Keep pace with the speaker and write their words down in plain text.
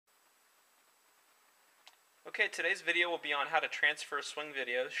Okay, today's video will be on how to transfer swing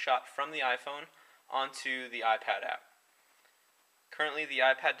videos shot from the iPhone onto the iPad app. Currently the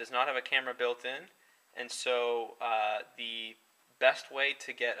iPad does not have a camera built in, and so the best way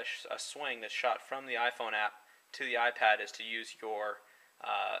to get a swing that's shot from the iPhone app to the iPad is to use your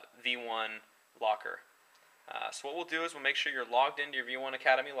V1 locker. So what we'll do is we'll make sure you're logged into your V1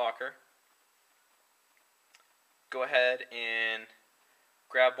 Academy locker. Go ahead and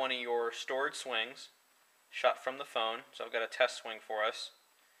grab one of your stored swings shot from the phone. So I've got a test swing for us.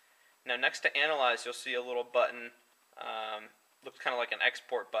 Now next to Analyze, you'll see a little button, looks kind of like an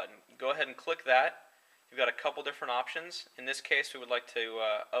export button. Go ahead and click that. You've got a couple different options. In this case, we would like to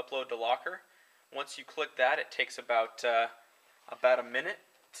upload to Locker. Once you click that, it takes about a minute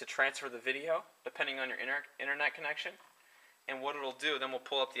to transfer the video, depending on your internet connection. And what it'll do, then we'll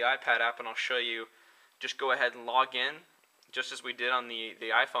pull up the iPad app and I'll show you. Just go ahead and log in, just as we did on the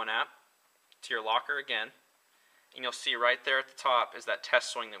iPhone app, to your locker again. And you'll see right there at the top is that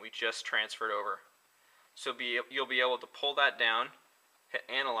test swing that we just transferred over. So you'll be able to pull that down, hit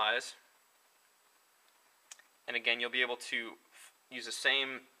Analyze, and again you'll be able to use the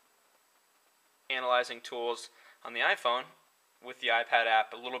same analyzing tools on the iPhone with the iPad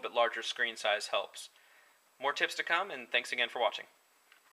app. A little bit larger screen size helps. More tips to come, and thanks again for watching.